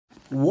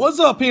What's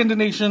up, Panda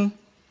Nation?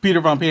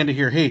 Peter von Panda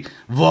here. Hey,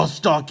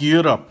 Vostok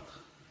Europe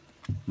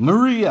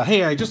Mrija.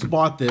 Hey, I just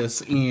bought this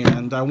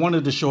and I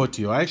wanted to show it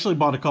to you. I actually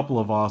bought a couple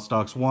of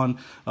Vostoks. One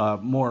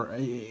more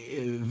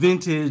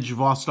vintage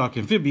Vostok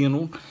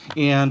amphibian,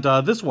 and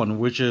this one,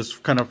 which is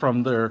kind of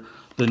from the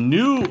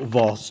new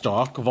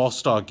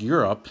Vostok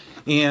Europe,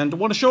 and I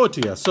want to show it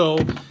to you. So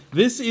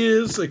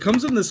it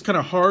comes in this kind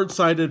of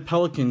hard-sided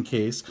pelican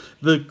case.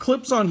 The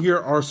clips on here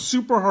are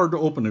super hard to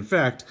open. In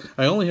fact,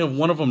 I only have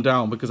one of them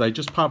down because I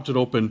just popped it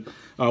open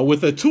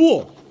with a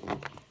tool,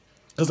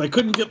 because I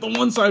couldn't get the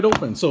one side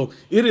open. So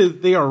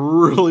they are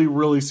really,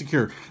 really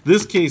secure.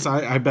 This case,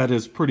 I bet,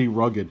 is pretty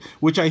rugged,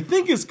 which I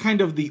think is kind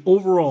of the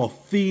overall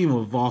theme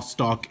of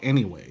Vostok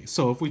anyway.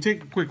 So if we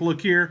take a quick look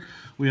here,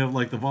 we have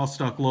like the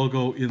Vostok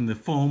logo in the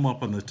foam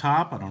up on the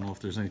top. I don't know if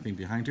there's anything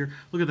behind here.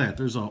 Look at that.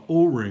 There's an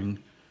O-ring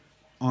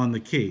on the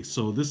case.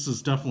 So this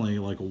is definitely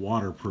like a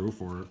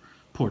waterproof, or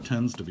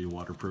portends to be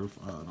waterproof.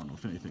 I don't know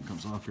if anything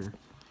comes off here.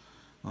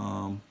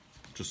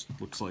 Just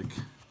looks like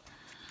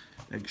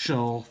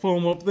eggshell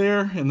foam up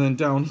there, and then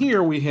down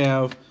here we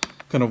have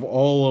kind of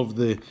all of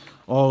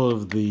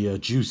the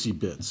juicy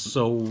bits.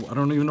 So I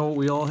don't even know what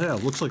we all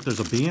have. Looks like there's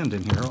a band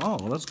in here.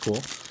 Oh, that's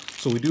cool.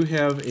 So we do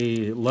have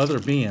a leather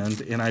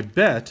band, and I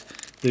bet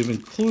they've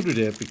included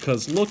it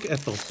because look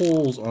at the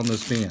holes on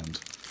this band.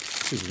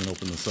 Let's see if we can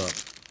open this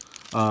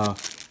up.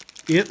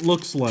 It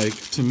looks like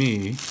to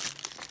me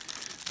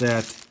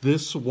that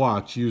this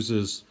watch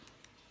uses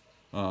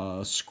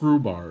screw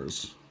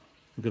bars.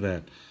 Look at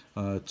that.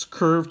 It's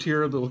curved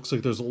here. That looks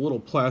like there's a little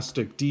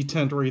plastic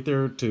detent right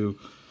there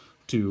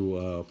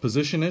to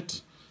position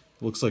it.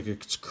 Looks like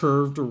it's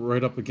curved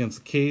right up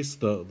against the case.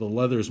 The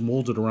leather is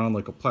molded around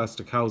like a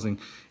plastic housing,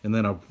 and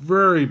then a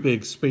very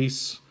big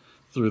space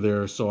through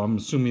there. So I'm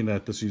assuming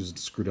that this uses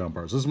screw down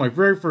bars. This is my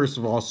very first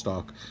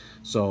Vostok.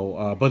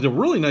 So, but a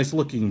really nice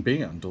looking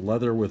band. The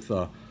leather with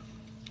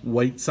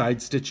white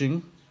side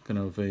stitching, kind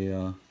of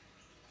a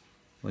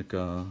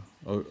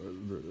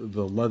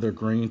the leather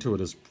grain to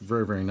it is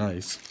very, very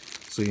nice.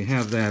 So you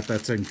have that.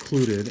 That's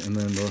included, and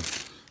then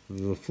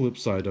the flip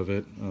side of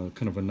it,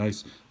 kind of a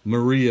nice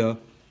Mriya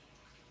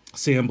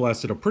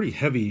sandblasted, a pretty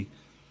heavy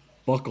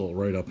buckle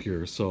right up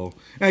here. So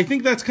I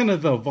think that's kind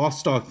of the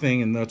Vostok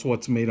thing, and that's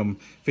what's made them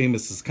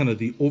famous, is kind of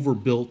the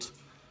overbuilt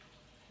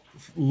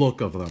look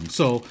of them.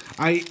 So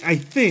I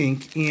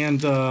think,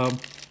 and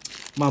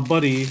my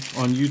buddy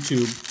on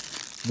YouTube,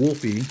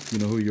 Wolfie, you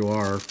know who you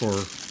are, for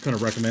kind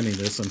of recommending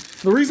this. And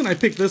the reason I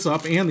picked this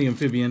up and the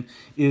amphibian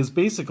is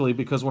basically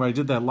because when I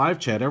did that live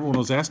chat, everyone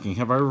was asking,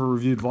 have I ever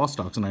reviewed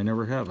Vostoks? And I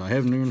never have. I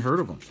haven't even heard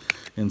of them.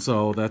 And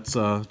so that's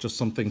just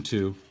something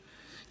to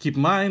keep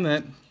in mind,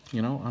 that,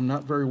 you know, I'm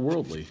not very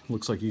worldly.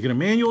 Looks like you get a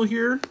manual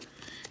here,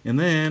 and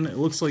then it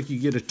looks like you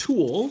get a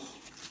tool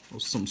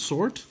of some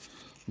sort.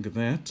 Look at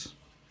that.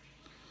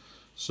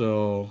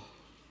 So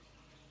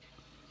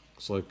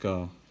looks like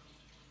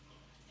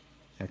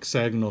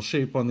hexagonal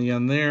shape on the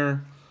end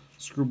there.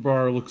 Screw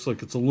bar looks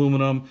like it's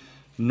aluminum,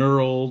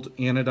 knurled,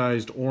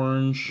 anodized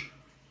orange.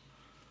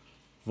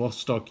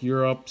 Vostok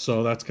Europe,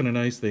 so that's kind of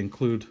nice. They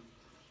include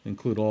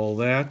all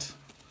that.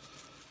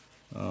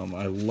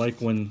 I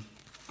like when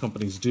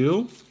companies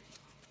do.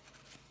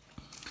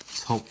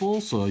 It's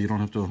helpful, so you don't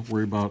have to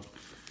worry about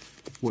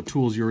what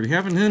tools you already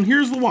have. And then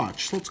here's the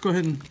watch. Let's go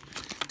ahead and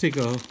take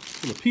a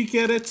little peek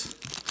at it.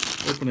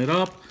 Open it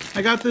up.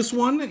 I got this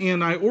one,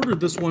 and I ordered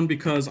this one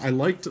because I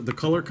liked the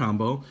color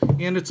combo,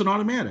 and it's an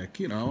automatic.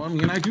 You know, I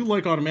mean, I do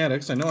like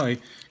automatics. I know I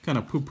kind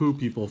of poo-poo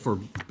people for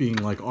being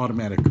like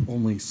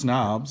automatic-only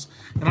snobs,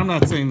 and I'm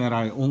not saying that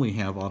I only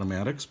have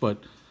automatics,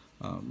 but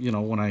you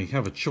know, when I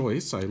have a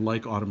choice, I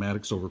like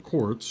automatics over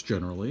quartz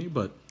generally,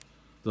 but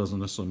doesn't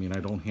necessarily mean I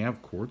don't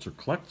have quartz or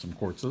collect some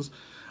quartzes.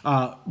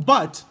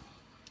 But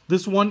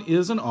this one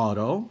is an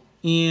auto,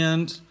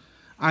 and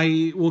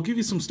I will give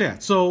you some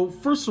stats. So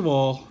first of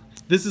all,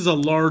 this is a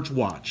large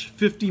watch,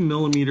 50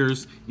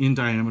 millimeters in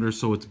diameter,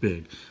 so it's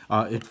big.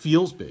 It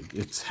feels big,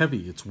 it's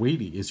heavy, it's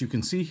weighty. As you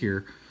can see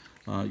here,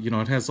 you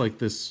know, it has like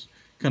this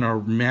kind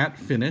of matte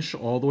finish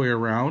all the way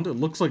around. It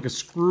looks like a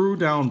screw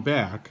down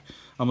back.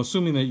 I'm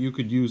assuming that you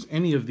could use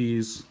any of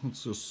these,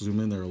 let's just zoom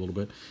in there a little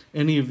bit,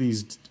 any of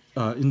these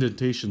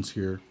indentations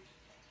here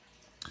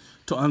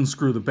to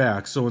unscrew the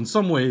back. So in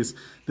some ways,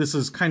 this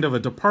is kind of a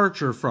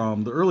departure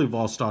from the early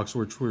Vostoks,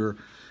 which were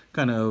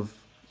kind of,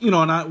 you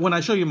know, and when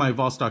I show you my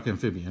Vostok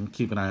amphibian,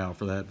 keep an eye out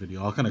for that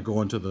video. I'll kind of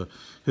go into the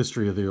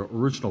history of the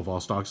original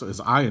Vostoks as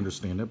I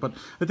understand it. But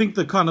I think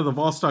the kind of the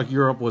Vostok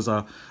Europe was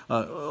a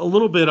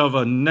little bit of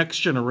a next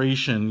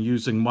generation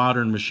using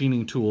modern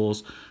machining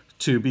tools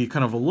to be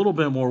kind of a little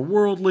bit more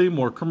worldly,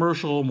 more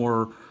commercial,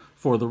 more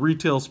for the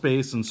retail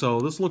space. And so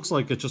this looks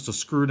like it's just a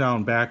screw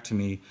down back to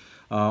me.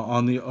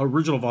 On the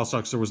original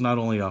Vostoks, there was not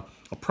only a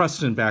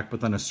Preston back, but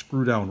then a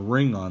screw down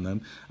ring on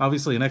them.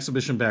 Obviously an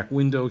exhibition back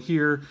window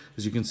here.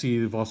 As you can see,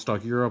 the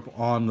Vostok Europe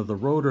on the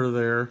rotor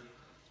there,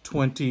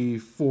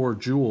 24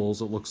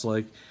 jewels it looks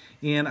like.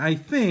 And I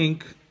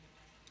think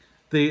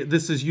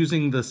this is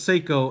using the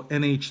SEIKO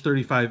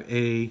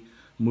NH35A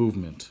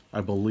movement,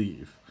 I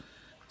believe.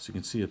 So you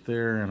can see it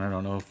there, and I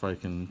don't know if I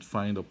can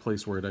find a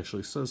place where it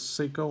actually says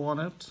SEIKO on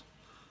it.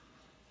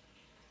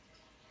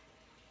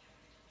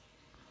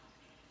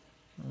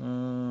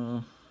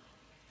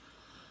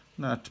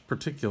 Not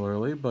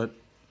particularly, but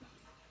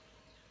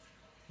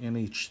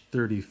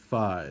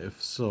NH35,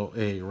 so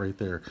A right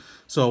there.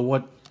 So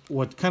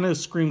what kind of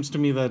screams to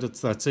me that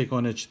it's that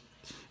SEIKO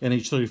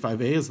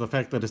NH35A is the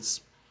fact that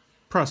it's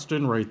pressed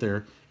in right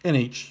there,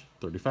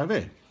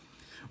 NH35A,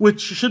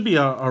 which should be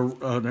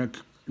an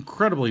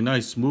incredibly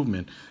nice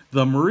movement.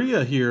 The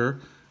Mriya here,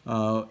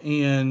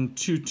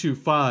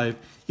 AN225,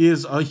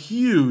 is a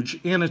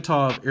huge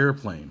Antonov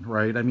airplane,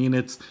 right? I mean,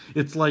 it's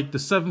like the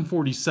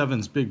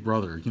 747's big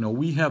brother. You know,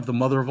 we have the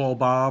mother of all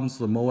bombs,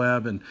 the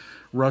Moab, and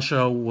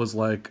Russia was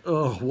like,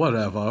 oh,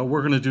 whatever,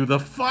 we're going to do the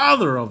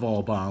father of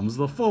all bombs,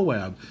 the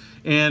FOAB.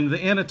 And the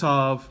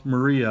Antonov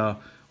Mriya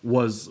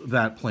was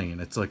that plane.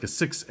 It's like a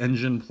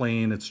 6-engine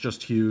plane. It's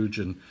just huge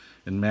and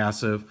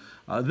massive.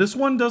 This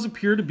one does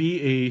appear to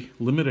be a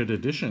limited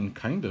edition,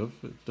 kind of.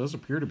 It does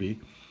appear to be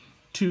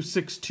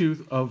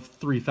 262 of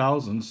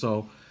 3,000,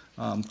 so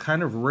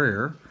kind of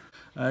rare.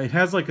 It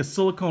has like a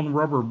silicone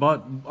rubber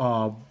butt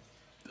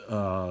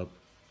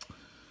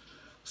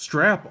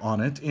strap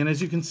on it, and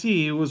as you can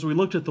see, as we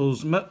looked at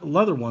those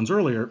leather ones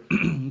earlier,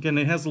 again,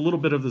 it has a little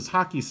bit of this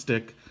hockey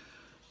stick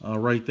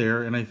right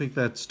there, and I think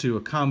that's to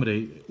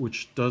accommodate,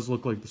 which does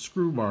look like the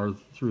screw bar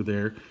through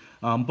there.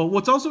 But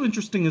what's also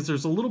interesting is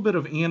there's a little bit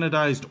of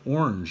anodized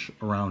orange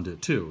around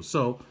it too,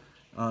 so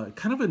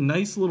kind of a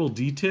nice little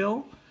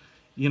detail.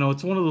 You know,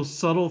 it's one of those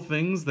subtle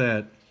things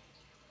that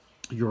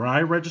your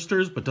eye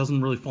registers but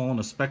doesn't really fall on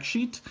a spec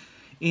sheet.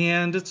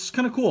 And it's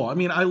kind of cool. I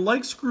mean, I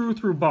like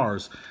screw-through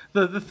bars.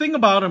 The thing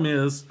about them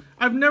is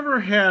I've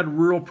never had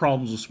real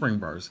problems with spring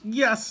bars.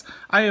 Yes,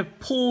 I have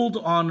pulled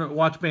on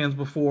watch bands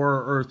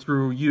before or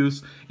through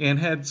use and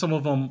had some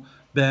of them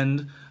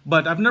bend,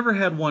 but I've never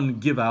had one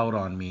give out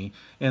on me.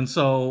 And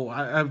so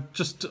I've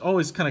just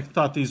always kind of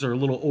thought these are a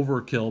little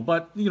overkill.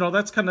 But, you know,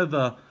 that's kind of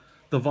the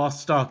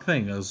Vostok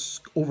thing,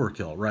 is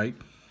overkill, right?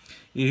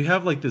 You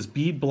have like this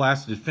bead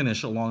blasted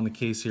finish along the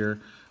case here.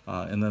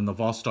 And then the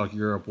Vostok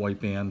Europe white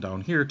band down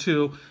here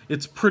too.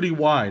 It's pretty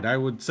wide. I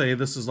would say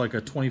this is like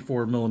a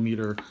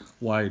 24mm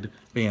wide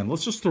band.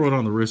 Let's just throw it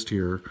on the wrist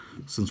here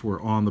since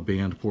we're on the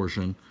band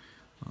portion.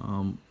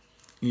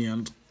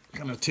 And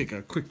kind of take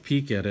a quick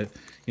peek at it.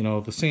 You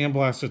know, the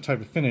sandblasted type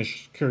of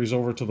finish carries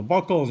over to the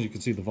buckle, and you can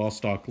see the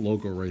Vostok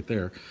logo right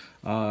there.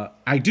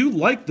 I do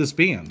like this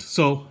band.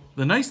 So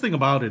the nice thing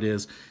about it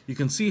is you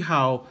can see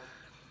how,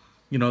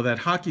 you know, that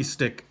hockey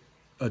stick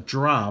a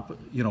drop,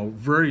 you know,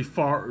 very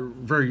far,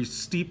 very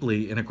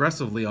steeply and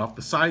aggressively off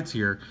the sides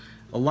here,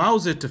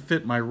 allows it to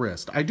fit my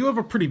wrist. I do have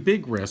a pretty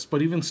big wrist,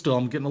 but even still,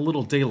 I'm getting a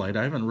little daylight.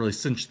 I haven't really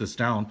cinched this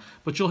down,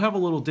 but you'll have a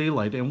little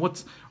daylight. And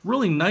what's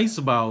really nice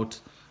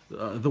about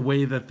the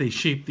way that they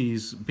shape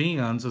these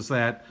bands is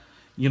that,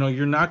 you know,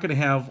 you're not going to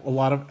have a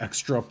lot of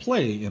extra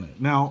play in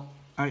it. Now,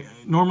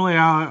 normally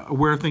I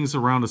wear things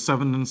around a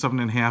 7 and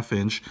 7.5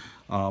 inch.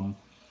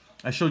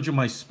 I showed you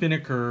my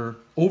Spinnaker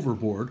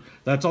Overboard.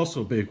 That's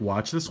also a big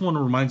watch. This one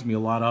reminds me a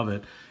lot of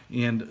it,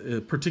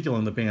 and particularly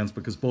in the bands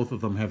because both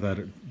of them have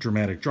that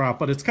dramatic drop.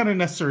 But it's kind of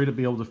necessary to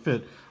be able to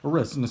fit a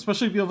wrist, and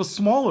especially if you have a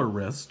smaller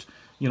wrist,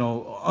 you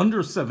know,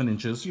 under 7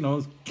 inches, you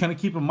know, kind of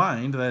keep in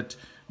mind that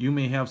you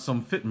may have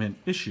some fitment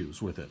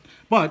issues with it.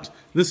 But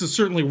this is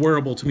certainly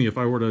wearable to me. If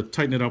I were to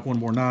tighten it up one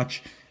more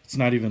notch, it's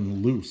not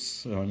even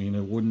loose. I mean,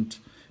 it wouldn't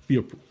be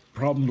a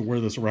problem to wear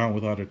this around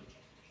without it.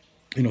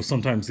 You know,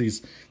 sometimes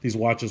these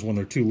watches, when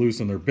they're too loose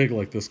and they're big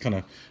like this, kind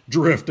of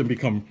drift and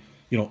become,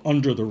 you know,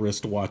 under the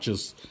wrist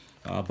watches.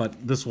 But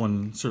this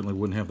one certainly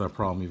wouldn't have that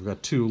problem. You've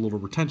got two little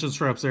retention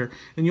straps there,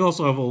 and you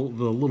also have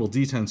the little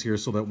detents here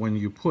so that when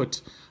you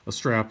put a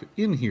strap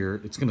in here,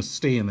 it's going to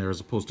stay in there as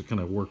opposed to kind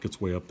of work its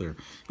way up there.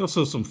 You also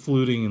have some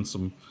fluting and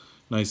some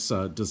nice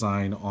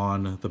design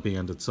on the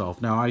band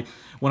itself. Now,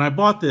 when I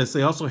bought this,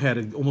 they also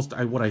had almost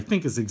what I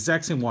think is the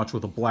exact same watch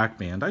with a black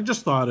band. I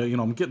just thought, you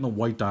know, I'm getting a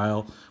white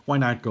dial. Why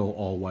not go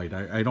all white?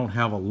 I don't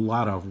have a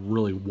lot of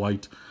really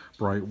white,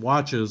 bright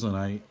watches,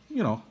 and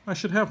you know, I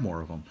should have more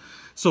of them.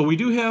 So we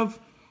do have,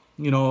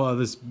 you know,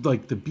 this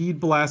like the bead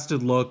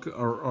blasted look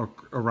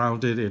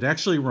around it. It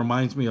actually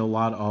reminds me a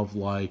lot of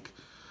like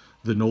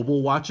the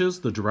Noble watches,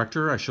 the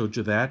Director. I showed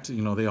you that.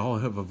 You know, they all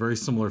have a very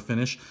similar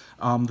finish.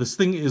 This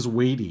thing is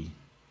weighty.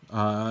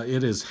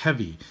 It is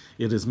heavy,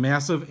 it is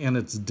massive, and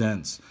it's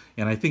dense.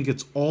 And I think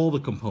it's all the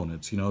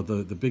components, you know,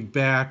 the big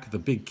back, the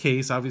big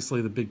case,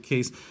 obviously the big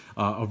case,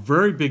 a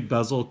very big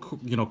bezel,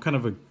 you know, kind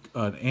of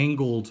an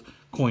angled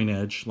coin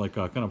edge, like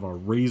a kind of a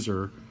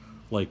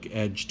razor-like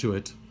edge to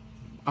it.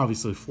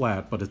 Obviously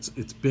flat, but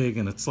it's big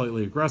and it's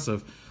slightly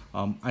aggressive.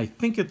 I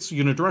think it's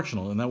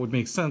unidirectional, and that would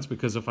make sense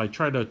because if I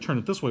try to turn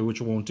it this way,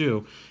 which it won't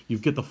do, you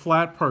get the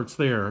flat parts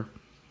there,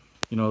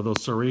 you know,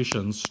 those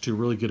serrations, to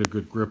really get a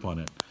good grip on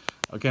it.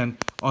 Again,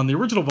 on the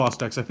original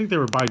Vostoks, I think they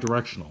were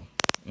bidirectional,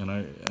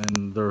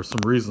 and there are some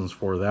reasons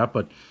for that,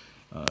 but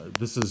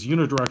this is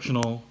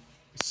unidirectional,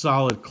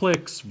 solid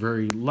clicks,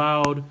 very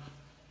loud.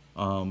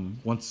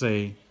 Once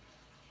I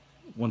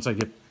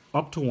get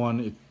up to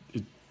 1,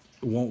 it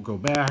won't go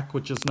back,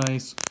 which is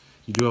nice.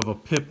 You do have a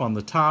pip on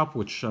the top,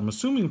 which I'm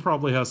assuming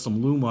probably has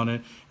some lume on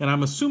it, and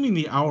I'm assuming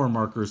the hour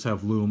markers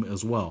have lume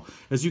as well.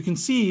 As you can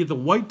see, the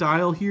white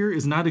dial here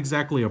is not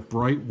exactly a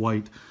bright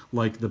white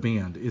like the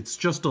band. It's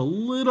just a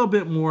little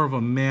bit more of a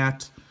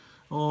matte,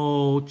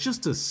 oh,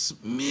 just a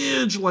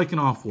smidge like an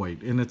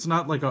off-white, and it's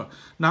not like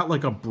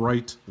a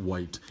bright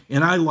white.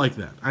 And I like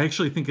that. I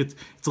actually think it's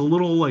a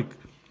little like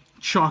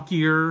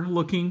chalkier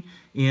looking,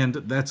 and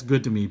that's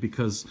good to me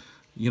because,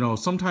 you know,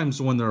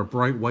 sometimes when they're a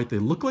bright white, they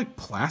look like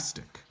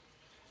plastic.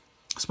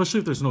 Especially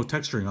if there's no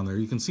texturing on there.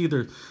 You can see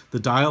the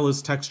dial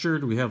is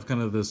textured. We have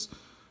kind of this,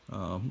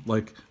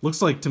 like,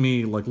 looks like to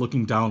me like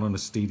looking down on a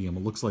stadium.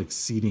 It looks like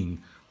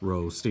seating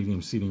rows,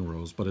 stadium seating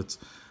rows, but it's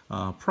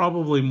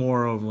probably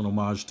more of an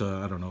homage to,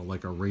 I don't know,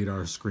 like a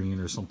radar screen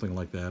or something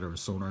like that, or a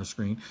sonar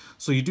screen.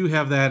 So you do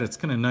have that. It's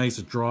kind of nice.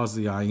 It draws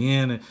the eye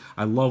in.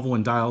 I love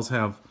when dials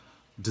have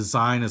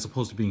design as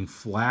opposed to being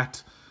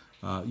flat.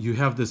 You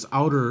have this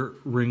outer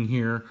ring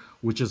here,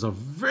 which is a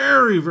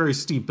very, very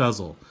steep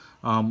bezel.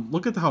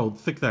 Look at how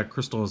thick that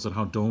crystal is and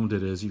how domed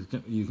it is.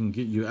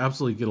 You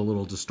absolutely get a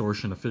little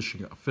distortion of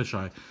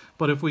fisheye.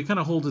 But if we kind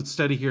of hold it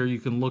steady here, you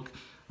can look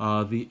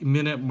the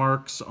minute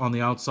marks on the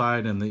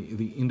outside and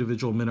the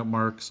individual minute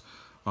marks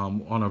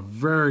on a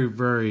very,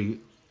 very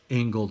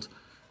angled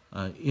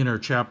inner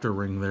chapter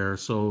ring there.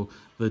 So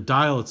the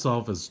dial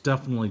itself is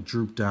definitely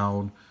drooped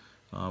down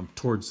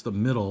towards the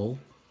middle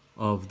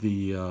of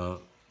the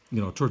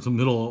towards the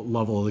middle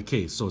level of the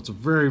case. So it's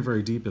very,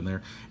 very deep in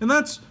there. And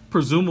that's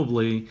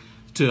presumably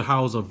to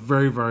house a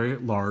very, very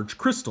large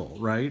crystal,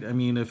 right? I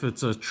mean, if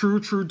it's a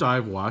true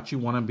dive watch, you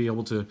want to be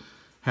able to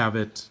have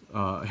it,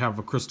 have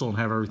a crystal and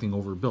have everything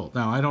overbuilt.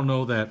 Now, I don't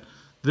know that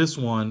this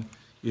one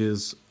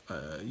is,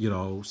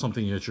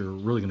 something that you're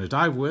really going to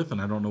dive with, and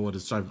I don't know what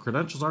its diving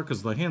credentials are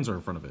because the hands are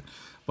in front of it.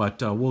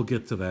 But we'll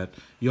get to that.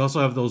 You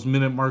also have those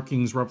minute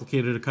markings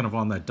replicated kind of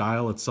on that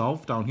dial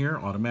itself down here,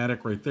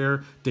 automatic right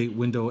there, date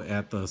window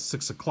at the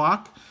 6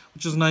 o'clock,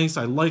 which is nice.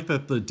 I like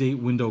that the date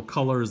window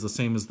color is the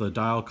same as the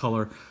dial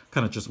color.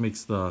 Kind of just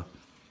makes it a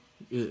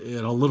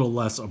little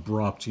less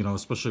abrupt,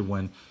 especially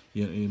when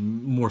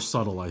more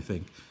subtle, I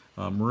think.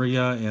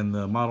 Mriya and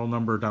the model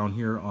number down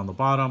here on the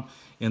bottom,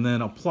 and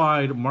then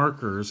applied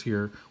markers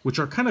here, which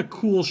are kind of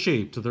cool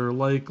shaped. They're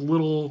like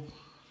little,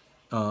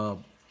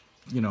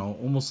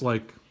 almost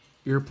like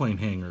airplane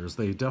hangers.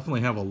 They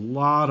definitely have a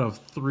lot of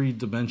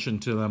 3-dimension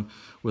to them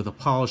with a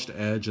polished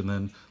edge, and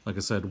then, like I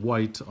said,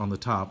 white on the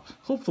top,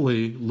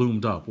 hopefully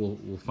loomed up. We'll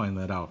find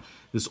that out.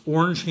 This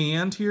orange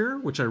hand here,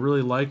 which I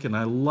really like, and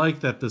I like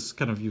that this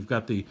kind of, you've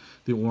got the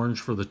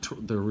orange for the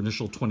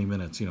initial 20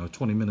 minutes,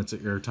 20 minutes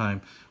of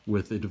airtime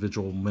with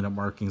individual minute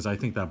markings. I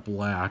think that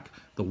black,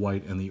 the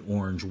white, and the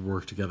orange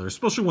work together,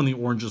 especially when the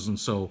orange isn't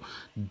so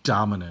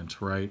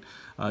dominant, right?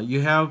 You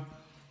have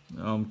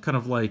kind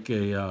of like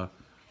a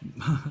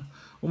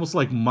almost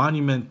like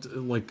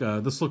monument, like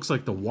this looks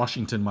like the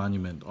Washington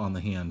Monument on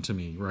the hand to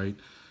me, right?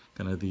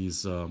 Kind of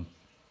these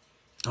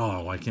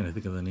why can't I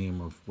think of the name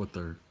of what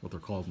they're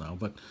called now?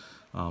 But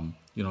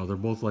they're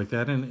both like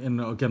that,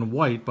 and again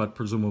white, but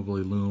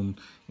presumably loomed,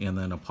 and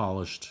then a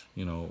polished,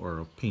 or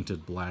a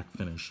painted black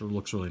finish. So it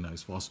looks really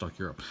nice. Vostok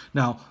Europe.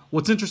 Now,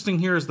 what's interesting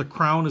here is the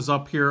crown is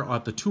up here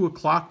at the 2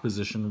 o'clock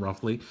position,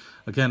 roughly.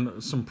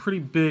 Again, some pretty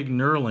big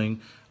knurling,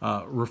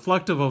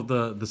 reflective of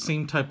the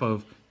same type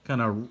of kind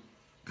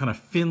of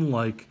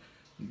fin-like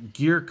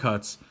gear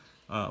cuts,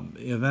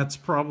 and that's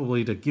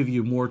probably to give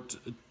you more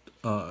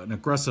an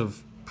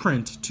aggressive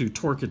print to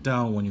torque it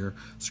down when you're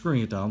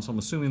screwing it down. So I'm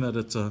assuming that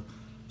it's a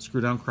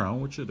screw-down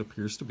crown, which it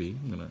appears to be.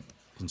 I'm going to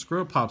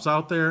unscrew it, pops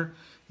out there,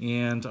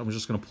 and I'm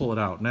just going to pull it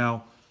out.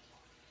 Now,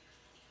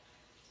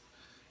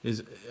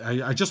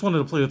 I just wanted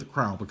to play with the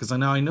crown because I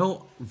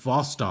know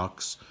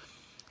Vostoks,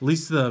 at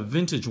least the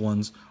vintage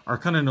ones, are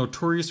kind of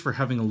notorious for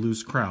having a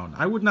loose crown.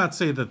 I would not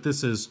say that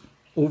this is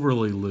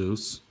overly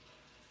loose,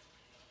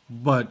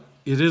 but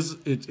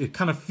it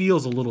kind of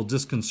feels a little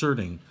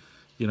disconcerting,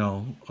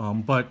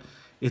 but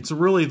it's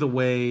really the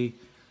way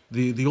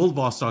the old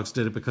Vostoks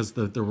did it, because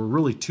there were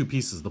really 2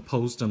 pieces, the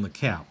post and the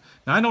cap.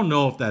 Now, I don't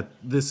know if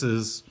this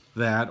is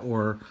that,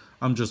 or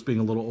I'm just being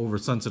a little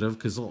oversensitive,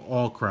 because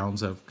all crowns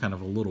have kind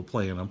of a little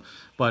play in them.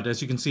 But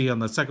as you can see on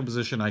the second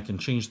position, I can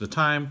change the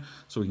time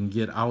so we can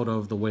get out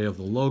of the way of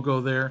the logo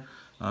there.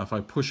 If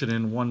I push it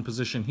in one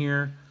position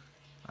here,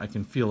 I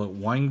can feel it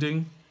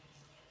winding.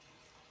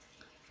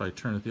 If I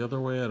turn it the other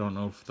way, I don't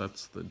know if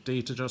that's the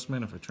date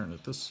adjustment. If I turn it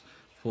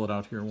pull it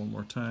out here one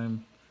more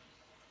time.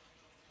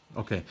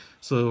 Okay,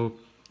 so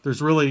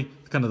there's really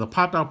kind of the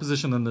popped out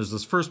position, then there's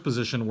this first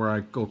position where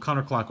I go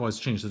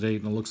counterclockwise, change the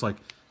date, and it looks like,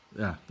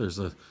 yeah, there's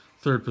a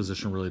third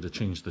position really to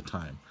change the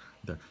time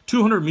there.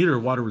 200-meter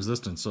water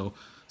resistance, so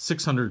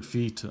 600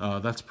 feet.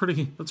 That's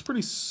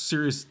pretty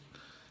serious,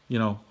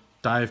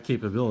 dive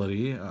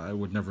capability. I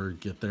would never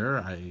get there.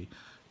 I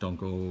don't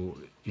go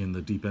in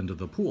the deep end of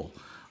the pool.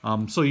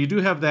 So you do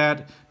have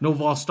that, no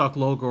Vostok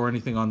logo or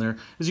anything on there.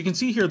 As you can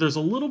see here, there's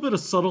a little bit of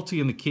subtlety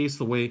in the case,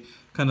 the way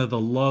kind of the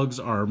lugs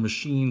are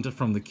machined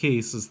from the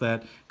case is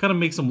that kind of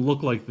makes them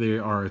look like they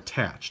are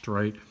attached,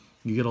 right?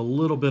 You get a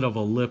little bit of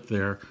a lip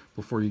there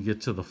before you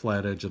get to the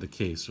flat edge of the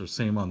case, or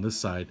same on this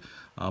side.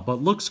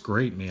 But looks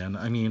great, man.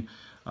 I mean,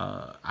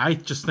 I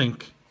just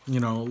think, you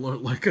know,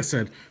 like I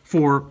said,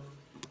 for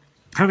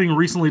having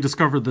recently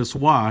discovered this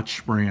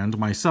watch brand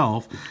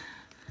myself,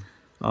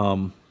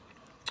 and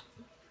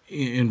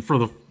for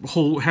the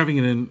whole, having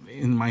it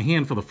in my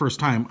hand for the first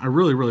time, I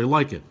really, really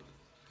like it.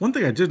 One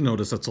thing I did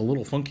notice that's a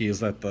little funky is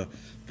that the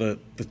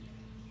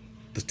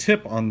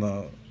tip on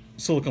the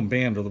silicone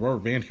band, or the rubber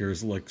band here,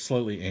 is like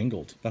slightly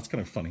angled. That's kind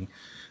of funny.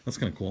 That's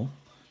kind of cool.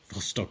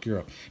 Vostok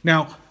Europe.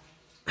 Now,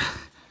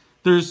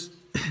 there's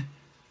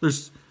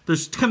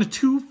kind of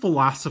two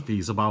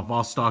philosophies about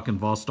Vostok and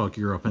Vostok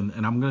Europe, and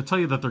I'm going to tell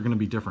you that they're going to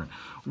be different.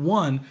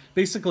 One,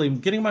 basically,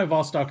 getting my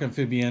Vostok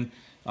amphibian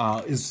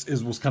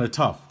was kind of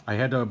tough. I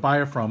had to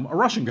buy it from a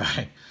Russian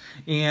guy,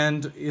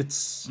 and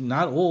it's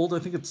not old. I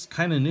think it's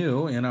kind of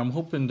new, and I'm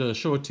hoping to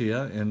show it to you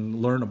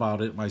and learn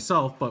about it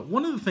myself. But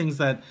one of the things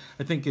that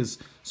I think is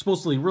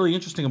supposedly really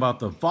interesting about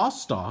the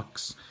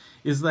Vostoks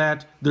is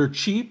that they're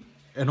cheap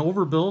and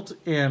overbuilt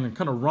and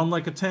kind of run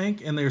like a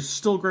tank, and they're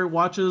still great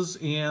watches,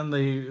 and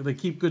they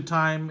keep good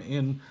time,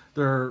 and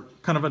they're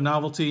kind of a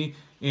novelty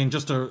and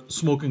just a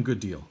smoking good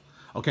deal.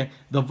 Okay,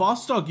 the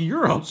Vostok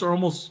Europes are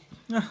almost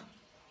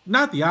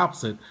not the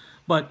opposite,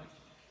 but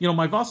you know,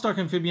 my Vostok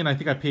amphibian, I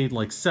think I paid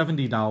like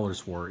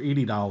 $70 for,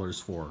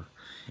 $80 for.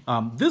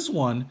 This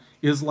one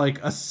is like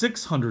a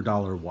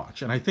 $600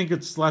 watch, and I think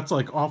that's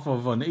like off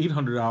of an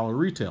 $800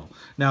 retail.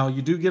 Now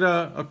you do get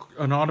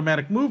an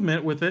automatic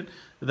movement with it.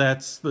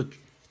 That's the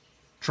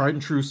tried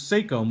and true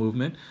SEIKO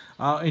movement,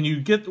 and you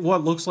get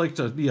what looks like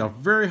to be a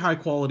very high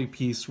quality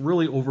piece,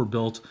 really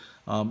overbuilt,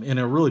 and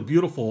a really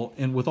beautiful,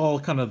 and with all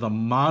kind of the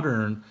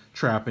modern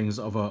trappings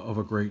of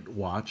a great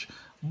watch.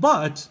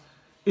 But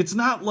it's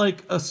not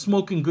like a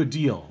smoking good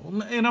deal,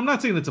 and I'm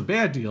not saying it's a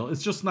bad deal.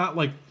 It's just not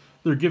like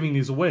they're giving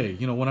these away.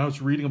 You know, when I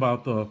was reading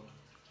about the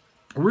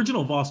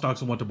original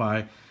Vostoks and what to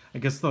buy, I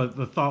guess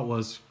the thought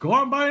was, go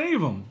out and buy any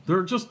of them.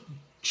 They're just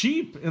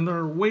cheap and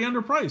they're way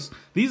underpriced.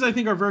 These, I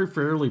think, are very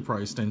fairly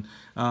priced, and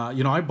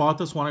you know, I bought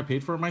this one. I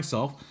paid for it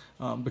myself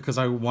because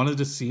I wanted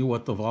to see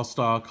what the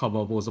Vostok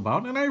hubbub was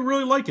about, and I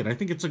really like it. I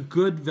think it's a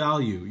good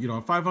value. You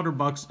know,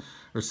 $500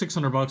 or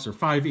 $600 or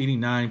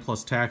 $589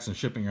 plus tax and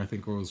shipping, I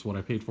think was what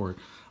I paid for it.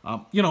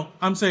 You know,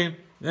 I'm saying,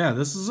 yeah,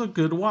 this is a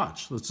good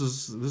watch. This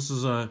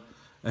is a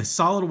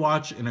solid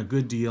watch and a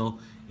good deal,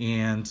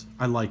 and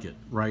I like it.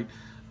 Right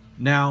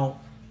now,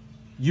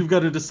 you've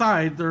got to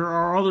decide. There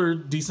are other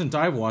decent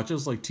dive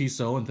watches like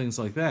Tissot and things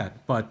like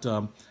that, but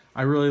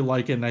I really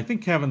like it, and I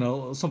think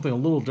having something a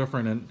little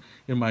different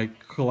in my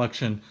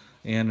collection,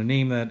 and a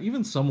name that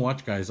even some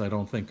watch guys I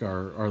don't think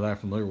are that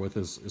familiar with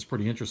is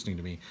pretty interesting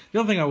to me. The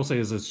other thing I will say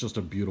is it's just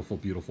a beautiful,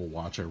 beautiful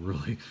watch. I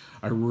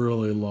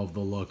really love the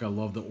look. I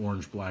love the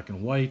orange, black,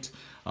 and white.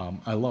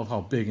 I love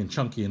how big and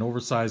chunky and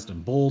oversized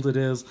and bold it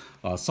is.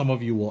 Some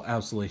of you will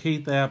absolutely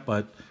hate that,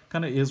 but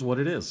kind of is what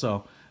it is.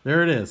 So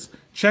there it is.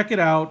 Check it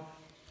out.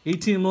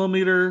 18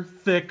 millimeter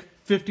thick,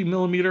 50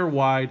 millimeter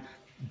wide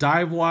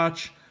dive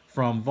watch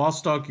from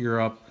Vostok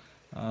Europe.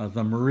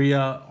 The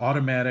Mriya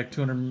automatic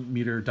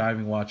 200-meter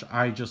diving watch.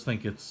 I just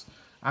think it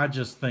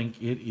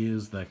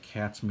is the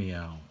cat's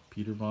meow.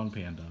 Peter Von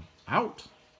Panda out.